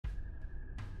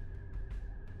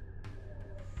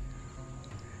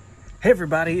Hey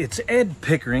everybody, it's Ed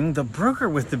Pickering, the broker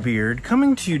with the beard,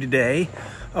 coming to you today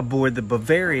aboard the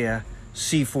Bavaria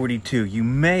C42. You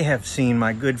may have seen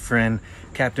my good friend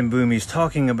Captain Boomies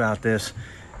talking about this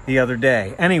the other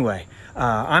day. Anyway,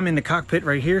 I'm in the cockpit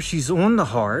right here. She's on the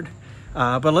hard,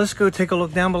 but let's go take a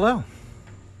look down below.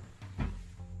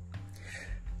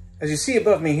 As you see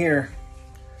above me here,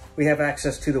 we have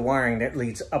access to the wiring that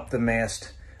leads up the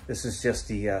mast. This is just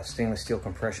the stainless steel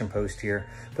compression post here,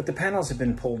 but the panels have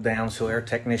been pulled down so our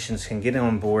technicians can get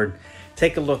on board,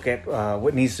 take a look at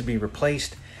what needs to be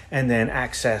replaced, and then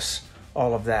access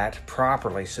all of that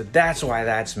properly. So that's why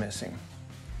that's missing.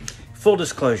 Full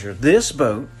disclosure, this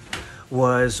boat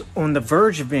was on the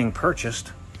verge of being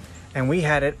purchased, and we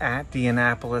had it at the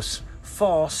Annapolis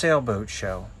Fall Sailboat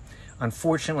Show.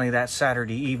 Unfortunately, that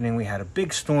Saturday evening we had a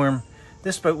big storm.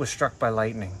 This boat was struck by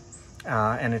lightning.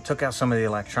 And it took out some of the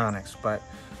electronics, but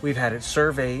we've had it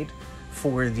surveyed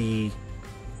for the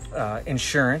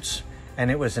insurance, and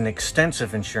it was an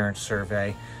extensive insurance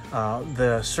survey.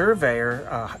 The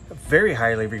surveyor, very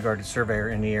highly regarded surveyor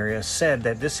in the area, said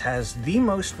that this has the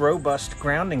most robust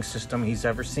grounding system he's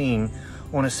ever seen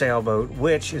on a sailboat,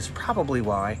 which is probably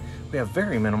why we have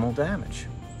very minimal damage.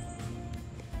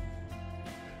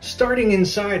 Starting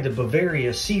inside the Bavaria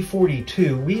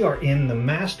C42, we are in the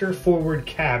master forward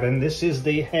cabin. This is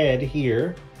the head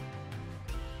here.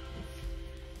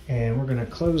 And we're gonna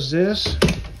close this.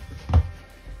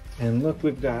 And look,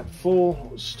 we've got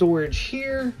full storage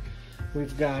here.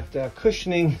 We've got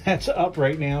cushioning that's up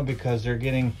right now because they're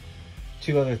getting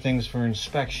two other things for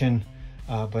inspection.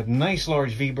 But nice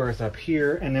large V-berth up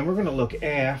here. And then we're gonna look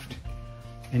aft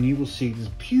and you will see this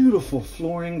beautiful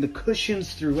flooring, the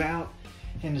cushions throughout,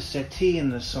 and the settee in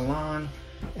the salon,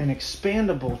 an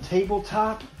expandable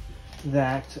tabletop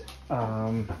that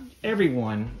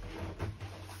everyone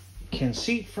can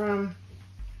seat from.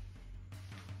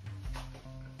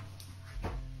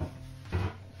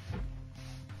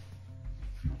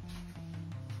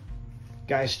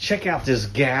 Guys, check out this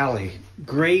galley.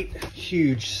 Great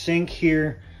huge sink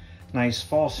here. Nice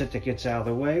faucet that gets out of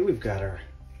the way. We've got our,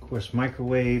 of course,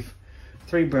 microwave,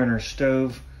 3-burner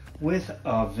stove with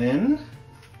oven.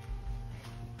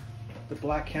 The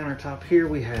black countertop here,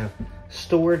 we have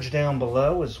storage down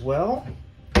below as well,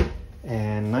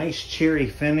 and nice cherry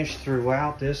finish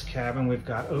throughout this cabin. We've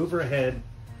got overhead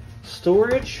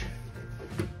storage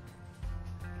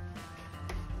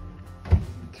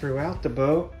throughout the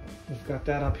boat. We've got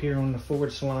that up here on the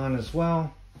forward salon as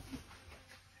well.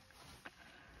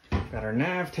 Got our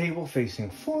nav table facing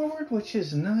forward, which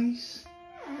is nice.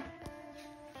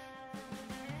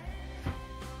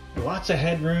 Lots of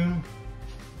headroom.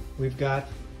 We've got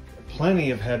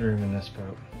plenty of headroom in this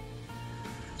boat.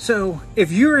 So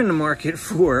if you're in the market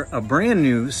for a brand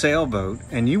new sailboat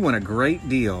and you want a great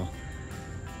deal,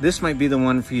 this might be the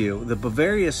one for you. The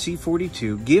Bavaria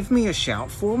C42. Give me a shout,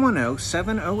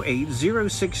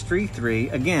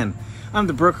 410-708-0633. Again, I'm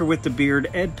the broker with the beard,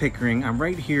 Ed Pickering. I'm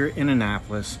right here in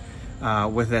Annapolis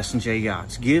with S&J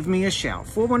Yachts. Give me a shout,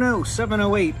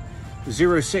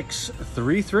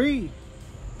 410-708-0633.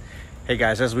 Hey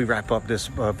guys, as we wrap up this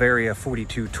Bavaria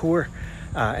 42 tour,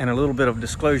 and a little bit of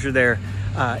disclosure there,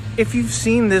 if you've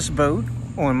seen this boat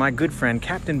on my good friend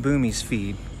Captain Boomy's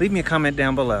feed, leave me a comment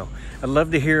down below. I'd love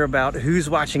to hear about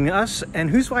who's watching us and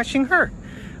who's watching her.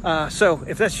 So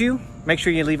if that's you, make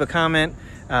sure you leave a comment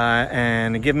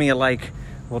and give me a like.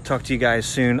 We'll talk to you guys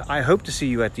soon. I hope to see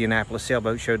you at the Annapolis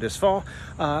Sailboat Show this fall.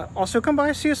 Also come by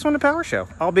and see us on the Power Show.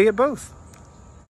 I'll be at both.